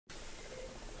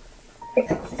I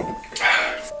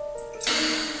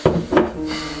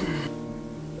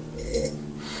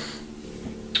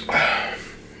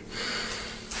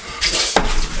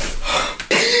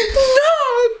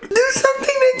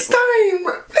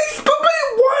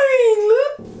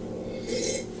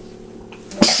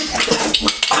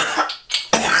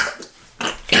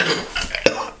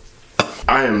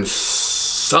am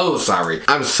so sorry.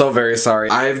 I'm so very sorry.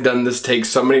 I've done this take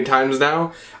so many times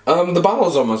now. The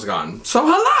bottle's almost gone. So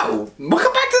hello!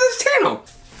 Welcome back to this channel!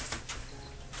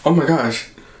 Oh my gosh.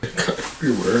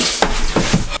 Everywhere.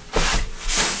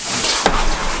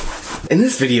 In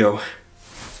this video,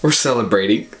 we're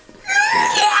celebrating.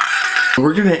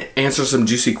 We're gonna answer some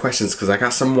juicy questions because I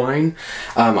got some wine.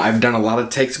 I've done a lot of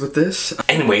takes with this.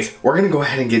 Anyways, we're gonna go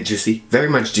ahead and get juicy. Very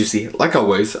much juicy, like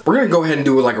always. We're gonna go ahead and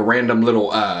do like a random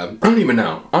little, I don't even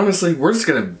know. Honestly, we're just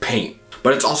gonna paint.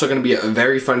 But it's also gonna be a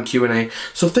very fun Q&A.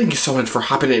 So thank you so much for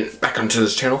hopping in back onto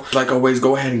this channel. Like always,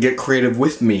 go ahead and get creative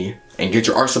with me. And get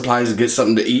your art supplies and get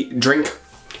something to eat, drink.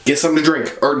 Get something to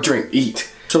drink, or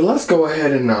eat. So let's go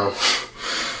ahead and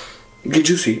get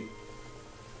juicy.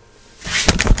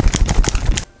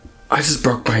 I just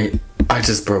broke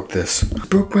this. I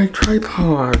broke my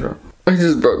tripod. I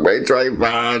just broke my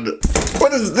tripod.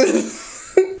 What is this?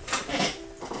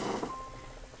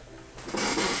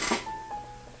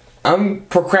 I'm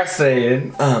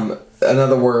procrastinating.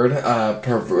 Another word.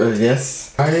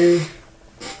 Yes. I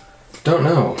don't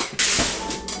know.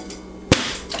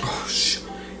 Oh shit.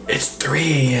 It's 3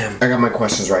 a.m. I got my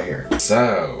questions right here.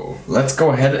 So, let's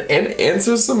go ahead and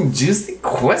answer some juicy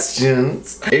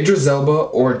questions. Idris Elba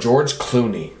or George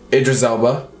Clooney? Idris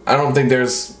Elba. I don't think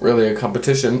there's really a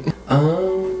competition.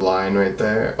 Line right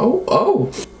there.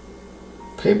 Oh.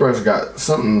 Paintbrush got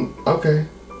something. Okay.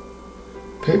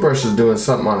 Paintbrush is doing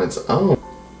something on its own.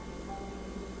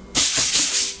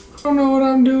 I don't know what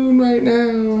I'm doing right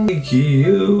now.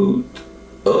 Cute.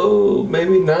 Oh,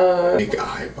 maybe not. Big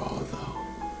eyeball though.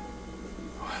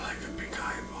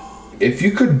 If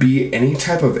you could be any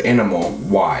type of animal,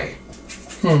 why?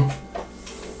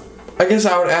 I guess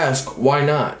I would ask, why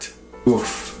not?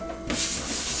 Oof.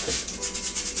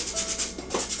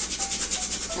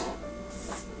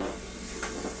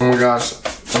 Oh my gosh,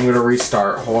 I'm gonna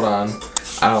restart, hold on.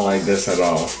 I don't like this at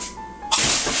all.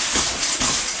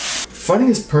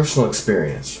 Funniest personal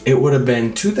experience. It would have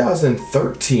been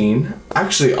 2013,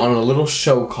 actually on a little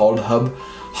show called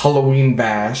Halloween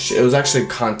Bash. It was actually a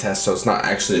contest, so it's not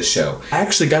actually a show. I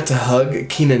actually got to hug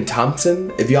Kenan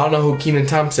Thompson. If y'all know who Kenan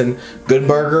Thompson, Good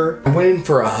Burger. I went in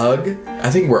for a hug.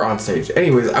 I think we're on stage.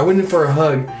 Anyways, I went in for a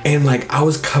hug and like I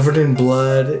was covered in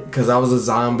blood because I was a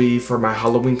zombie for my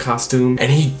Halloween costume,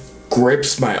 and he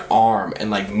grips my arm and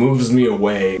like moves me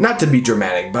away. Not to be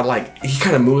dramatic, but like he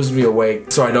kind of moves me away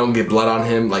so I don't get blood on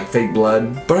him, like fake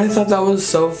blood. But I thought that was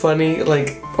so funny.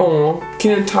 Like, oh,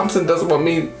 Kenan Thompson doesn't want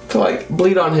me to like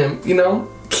bleed on him, you know?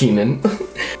 Kenan.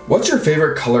 What's your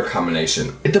favorite color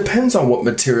combination? It depends on what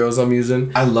materials I'm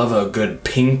using. I love a good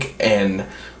pink and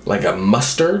like a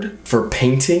mustard for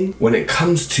painting. When it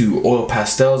comes to oil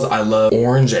pastels, I love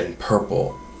orange and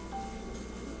purple.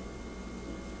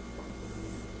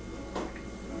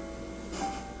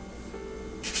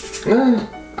 I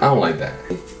don't like that.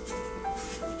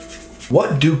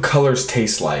 What do colors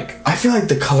taste like? I feel like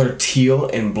the color teal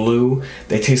and blue,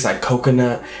 they taste like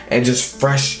coconut and just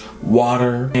fresh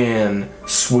water and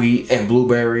sweet and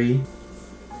blueberry.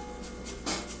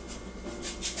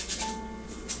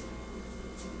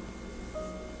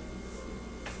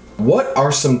 What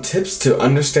are some tips to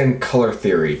understand color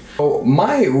theory? So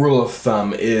my rule of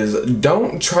thumb is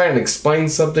don't try and explain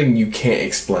something you can't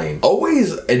explain.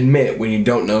 Always admit when you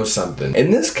don't know something. In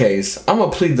this case, I'm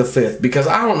gonna plead the fifth because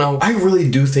I don't know. I really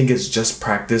do think it's just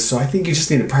practice, so I think you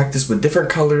just need to practice with different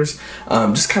colors.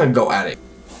 Just kind of go at it.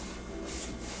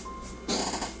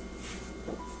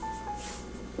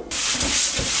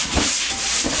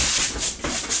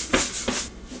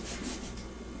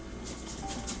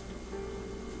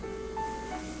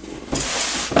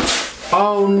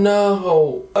 Oh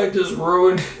no, I just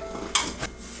ruined.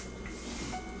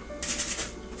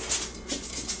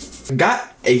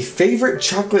 Got a favorite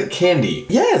chocolate candy?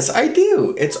 Yes, I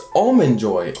do. It's Almond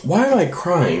Joy. Why am I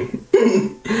crying?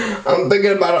 I'm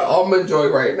thinking about an Almond Joy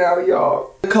right now,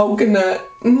 y'all. Coconut.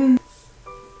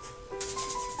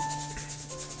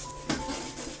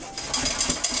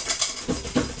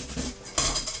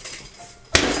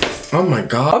 Oh my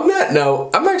god. On that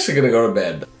note, I'm actually gonna go to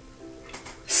bed.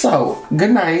 So,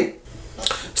 good night.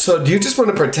 So, do you just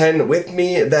want to pretend with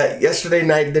me that yesterday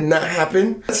night did not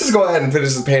happen? Let's just go ahead and finish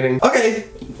this painting. Okay.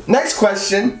 Next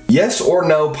question. Yes or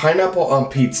no pineapple on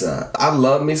pizza? I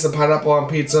love me some pineapple on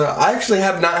pizza. I actually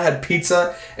have not had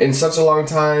pizza in such a long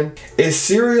time. Is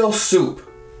cereal soup?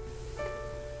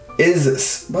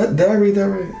 What? Did I read that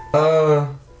right?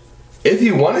 If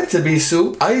you want it to be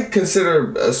soup, I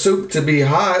consider a soup to be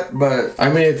hot, but I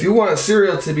mean, if you want a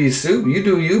cereal to be soup, you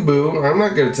do you, boo. I'm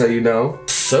not gonna tell you no.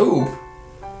 Soup?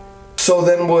 So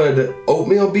then would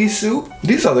oatmeal be soup?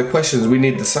 These are the questions we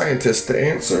need the scientists to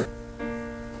answer.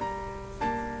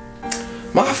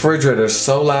 My refrigerator is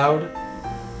so loud.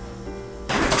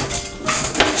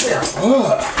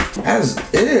 As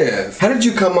if. How did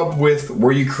you come up with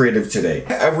were you creative today?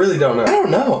 I really don't know. I don't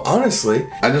know, honestly.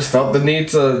 I just felt the need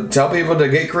to tell people to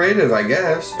get creative, I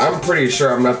guess. I'm pretty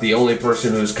sure I'm not the only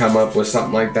person who's come up with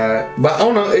something like that. But I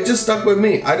don't know, it just stuck with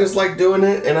me. I just like doing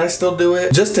it and I still do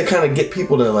it just to kind of get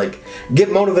people to like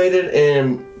get motivated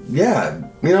and yeah,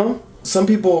 you know? Some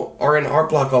people are in art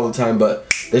block all the time, but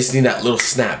they just need that little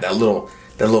snap, that little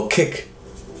kick.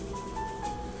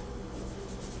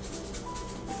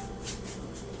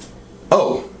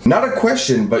 Oh, not a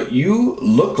question, but you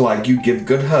look like you give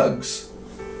good hugs.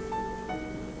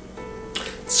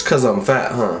 It's cause I'm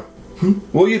fat, huh?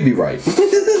 Well, you'd be right.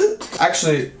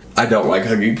 Actually, I don't like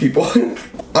hugging people.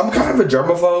 I'm kind of a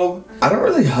germaphobe. I don't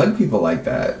really hug people like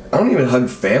that. I don't even hug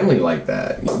family like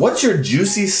that. What's your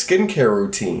juicy skincare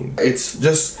routine? It's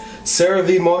just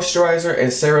CeraVe moisturizer and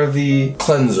CeraVe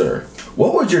cleanser.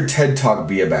 What would your TED Talk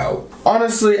be about?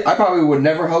 Honestly, I probably would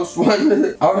never host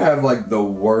one. I would have like the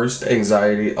worst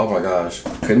anxiety. Oh my gosh,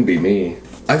 couldn't be me.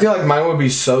 I feel like mine would be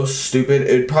so stupid.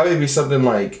 It'd probably be something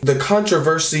like the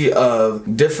controversy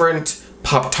of different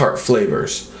Pop-Tart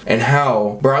flavors and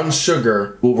how brown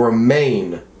sugar will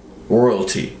remain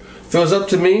royalty. If it was up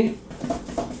to me,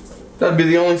 that'd be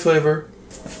the only flavor.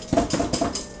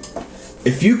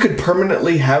 If you could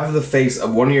permanently have the face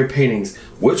of one of your paintings,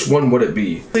 which one would it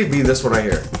be? It'd be this one right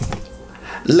here.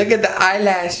 Look at the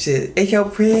eyelashes, it's so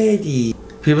pretty.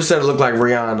 People said it looked like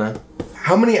Rihanna.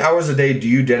 How many hours a day do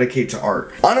you dedicate to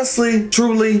art? Honestly,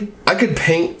 truly, I could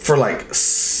paint for like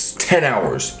 10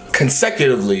 hours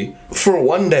consecutively for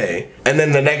one day and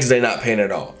then the next day not paint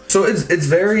at all. So it's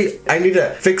very, I need to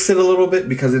fix it a little bit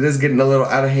because it is getting a little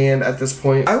out of hand at this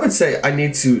point. I would say I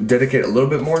need to dedicate a little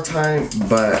bit more time,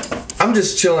 but I'm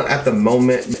just chilling at the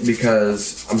moment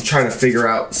because I'm trying to figure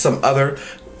out some other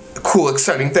cool,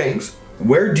 exciting things.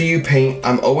 Where do you paint?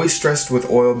 I'm always stressed with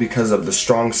oil because of the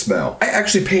strong smell. I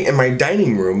actually paint in my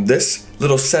dining room. This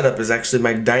little setup is actually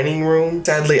my dining room.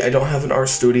 Sadly, I don't have an art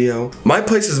studio. My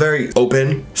place is very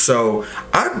open, so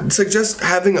I'd suggest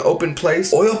having an open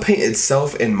place. Oil paint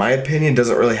itself, in my opinion,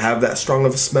 doesn't really have that strong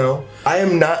of a smell. I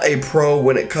am not a pro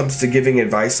when it comes to giving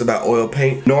advice about oil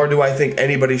paint, nor do I think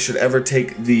anybody should ever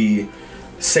take the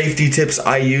safety tips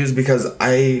I use because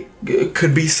I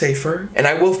could be safer, and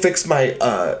I will fix my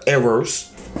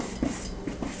errors.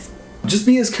 Just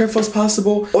be as careful as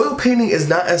possible. Oil painting is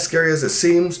not as scary as it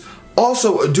seems.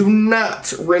 Also, do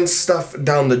not rinse stuff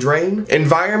down the drain.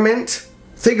 Environment,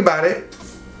 think about it.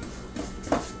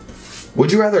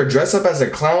 Would you rather dress up as a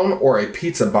clown or a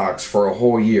pizza box for a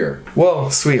whole year? Well,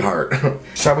 sweetheart,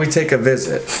 shall we take a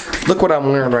visit? Look what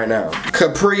I'm wearing right now.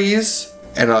 Capris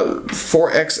and a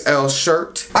 4XL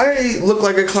shirt. I look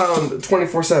like a clown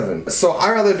 24/7, so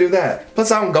I'd rather do that.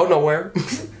 Plus, I don't go nowhere.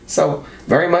 So,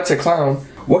 very much a clown.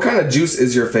 What kind of juice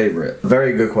is your favorite?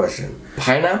 Very good question.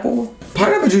 Pineapple?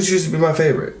 Pineapple juice used to be my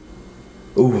favorite.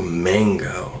 Ooh,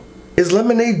 mango. Is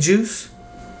lemonade juice?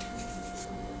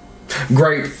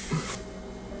 Grape.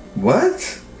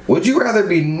 What? Would you rather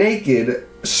be naked,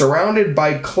 surrounded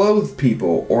by clothed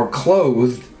people, or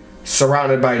clothed,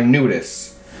 surrounded by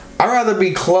nudists? I'd rather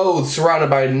be clothed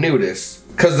surrounded by nudists,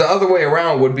 because the other way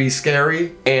around would be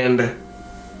scary and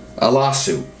a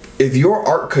lawsuit. If your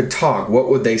art could talk, what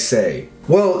would they say?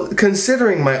 Well,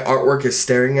 considering my artwork is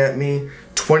staring at me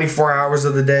 24 hours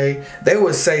of the day, they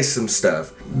would say some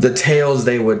stuff. The tales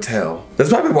they would tell.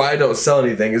 That's probably why I don't sell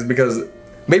anything, is because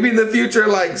maybe in the future,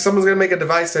 like, someone's gonna make a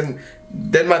device and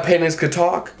then my paintings could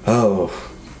talk. Oh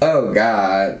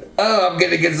God. Oh, I'm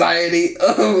getting anxiety.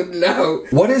 Oh no.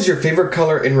 What is your favorite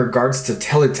color in regards to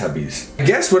Teletubbies? I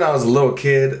guess when I was a little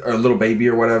kid or a little baby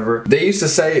or whatever, they used to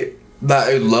say that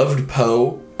I loved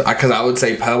Poe. Because I would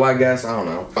say Poe, I guess. I don't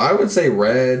know. I would say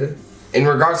red in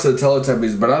regards to the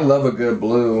Teletubbies, but I love a good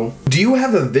blue. Do you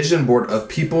have a vision board of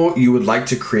people you would like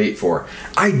to create for?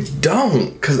 I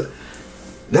don't, because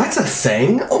that's a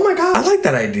thing? Oh my God, I like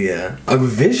that idea. A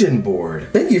vision board.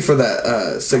 Thank you for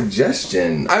that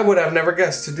suggestion. I would have never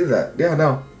guessed to do that. Yeah,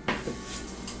 no.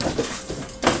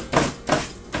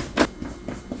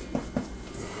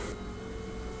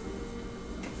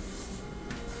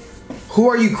 Who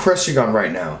are you crushing on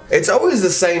right now? It's always the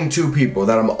same two people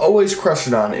that I'm always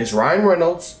crushing on is Ryan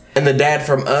Reynolds and the dad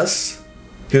from Us.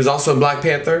 He was also in Black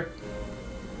Panther.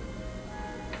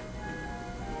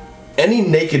 Any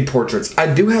naked portraits?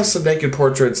 I do have some naked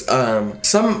portraits.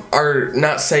 Some are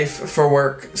not safe for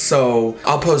work, so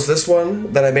I'll post this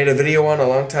one that I made a video on a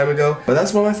long time ago, but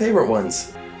that's one of my favorite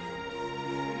ones.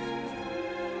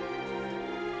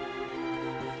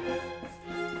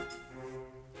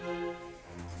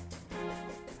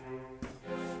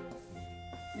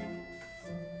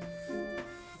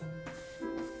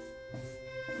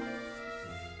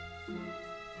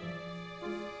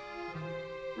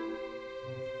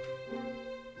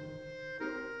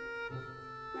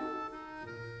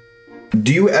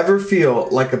 Do you ever feel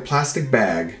like a plastic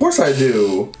bag? Of course I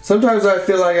do. Sometimes I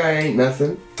feel like I ain't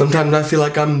nothing. Sometimes I feel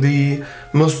like I'm the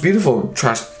most beautiful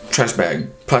trash bag,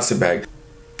 plastic bag.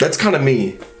 That's kind of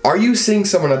me. Are you seeing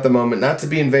someone at the moment? Not to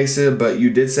be invasive, but you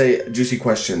did say juicy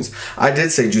questions. I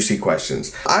did say juicy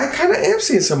questions. I kind of am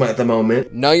seeing someone at the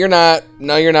moment. No, you're not.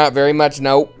 No, you're not. Very much.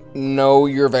 Nope. No,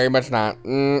 you're very much not.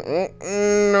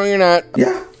 No, you're not.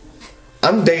 Yeah.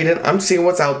 I'm dating, I'm seeing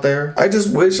what's out there. I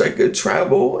just wish I could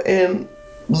travel and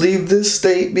leave this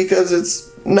state because it's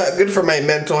not good for my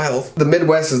mental health. The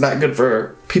Midwest is not good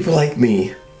for people like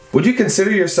me. Would you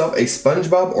consider yourself a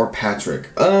SpongeBob or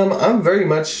Patrick? I'm very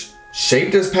much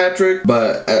shaped as Patrick,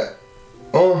 but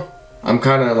I'm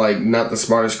kind of like not the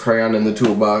smartest crayon in the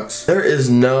toolbox. There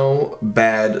is no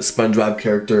bad SpongeBob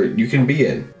character you can be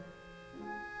in.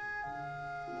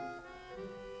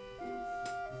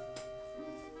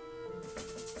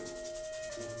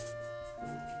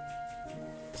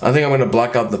 I think I'm gonna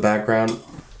block out the background.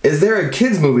 Is there a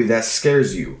kids movie that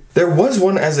scares you? There was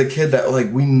one as a kid that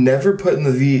like we never put in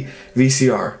the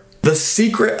VCR. The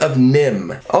Secret of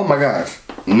Nim. Oh my gosh.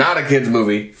 Not a kids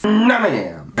movie. No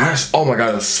ma'am. Gosh, oh my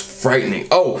god, it was frightening.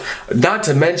 Oh, not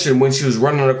to mention when she was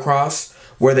running across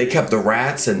where they kept the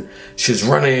rats and she was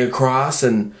running across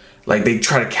and like they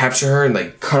try to capture her and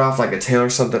like cut off like a tail or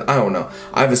something. I don't know.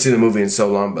 I haven't seen the movie in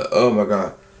so long, but oh my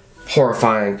god.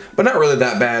 Horrifying, but not really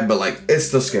that bad, but like it's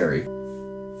still scary.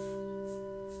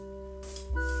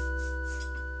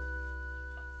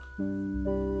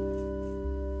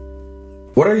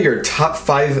 What are your top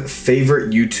 5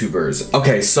 favorite YouTubers?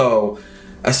 Okay, so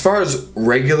as far as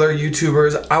regular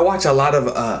YouTubers, I watch a lot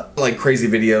of like crazy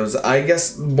videos. I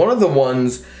guess one of the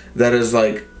ones that is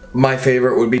like my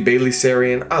favorite would be Bailey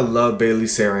Sarian. I love Bailey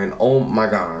Sarian. Oh my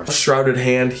gosh. Shrouded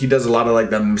Hand, he does a lot of like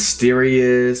the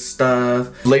mysterious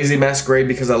stuff. Lazy Masquerade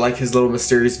because I like his little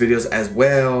mysterious videos as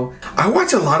well. I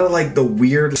watch a lot of like the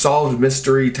weird solved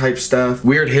mystery type stuff.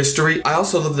 Weird History. I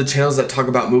also love the channels that talk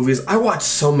about movies. I watch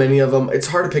so many of them. It's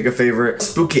hard to pick a favorite.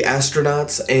 Spooky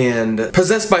Astronauts and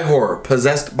Possessed by Horror.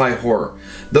 Possessed by Horror.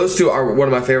 Those two are one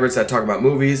of my favorites that talk about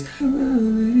movies.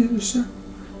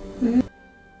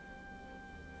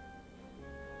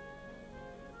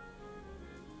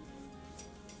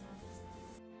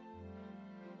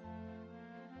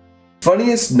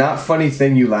 Funniest, not funny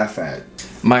thing you laugh at?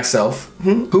 Myself.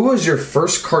 Who was your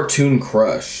first cartoon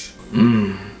crush?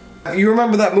 You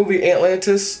remember that movie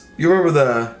Atlantis? You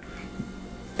remember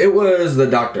it was the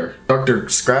Dr.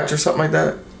 Scratch or something like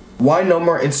that? Why no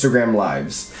more Instagram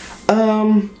lives?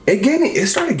 It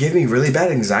started giving me really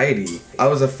bad anxiety. I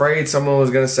was afraid someone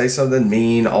was gonna say something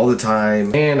mean all the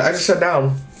time, and I just shut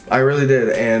down. I really did,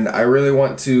 and I really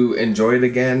want to enjoy it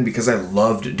again because I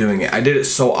loved doing it. I did it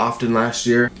so often last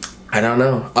year. I don't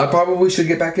know. I probably should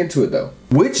get back into it though.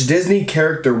 Which Disney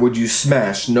character would you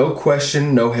smash? No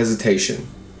question, no hesitation.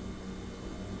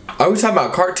 Are we talking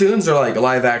about cartoons or like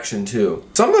live action too?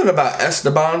 Something about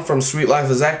Esteban from Sweet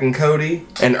Life of Zack and Cody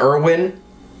and Erwin.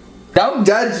 Don't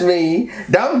judge me.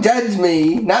 Don't judge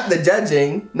me. Not the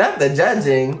judging. Not the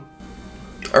judging.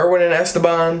 Erwin and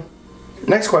Esteban.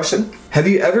 Next question. Have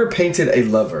you ever painted a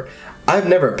lover? I've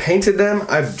never painted them.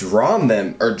 I've drawn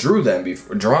them or drew them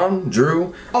before.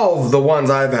 Drew. All of the ones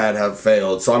I've had have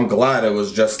failed, so I'm glad it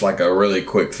was just like a really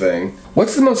quick thing.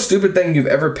 What's the most stupid thing you've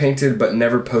ever painted but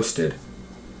never posted?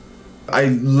 I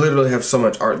literally have so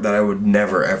much art that I would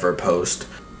never ever post.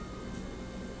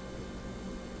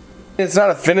 It's not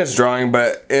a finished drawing,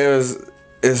 but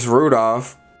it's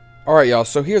Rudolph. Alright y'all,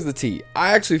 so here's the tea.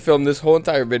 I actually filmed this whole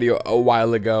entire video a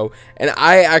while ago, and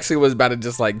I actually was about to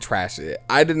just like trash it.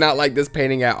 I did not like this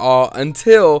painting at all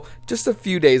until just a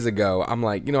few days ago. I'm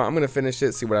like, you know, I'm gonna finish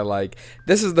it, see what I like.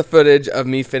 This is the footage of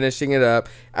me finishing it up.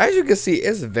 As you can see,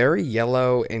 it's very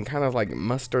yellow and kind of like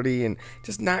mustardy and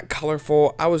just not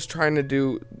colorful. I was trying to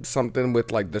do something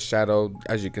with like the shadow,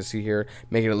 as you can see here,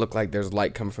 making it look like there's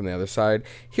light coming from the other side.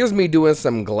 Here's me doing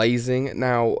some glazing.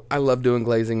 Now, I love doing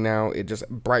glazing now. It just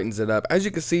brightens brightens it up. As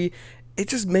you can see, it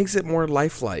just makes it more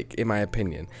lifelike, in my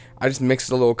opinion. I just mixed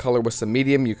a little color with some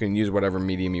medium. You can use whatever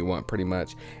medium you want, pretty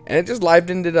much. And it just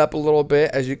livened it up a little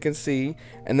bit, as you can see.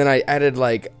 And then I added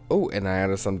and I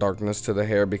added some darkness to the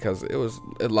hair because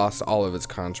it lost all of its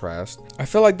contrast. I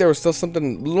feel like there was still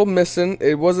something a little missing.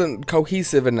 It wasn't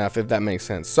cohesive enough, if that makes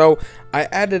sense. So I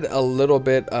added a little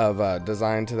bit of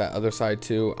design to that other side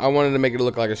too. I wanted to make it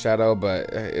look like a shadow, but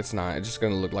it's not. It's just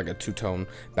gonna look like a two-tone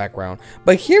background.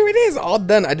 But here it is, all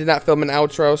done. I did not film an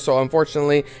outro, so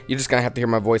unfortunately, you're just gonna have to hear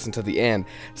my voice until the end.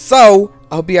 So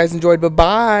I hope you guys enjoyed.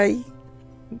 Bye-bye.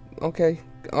 Okay.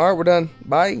 All right, we're done.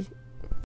 Bye.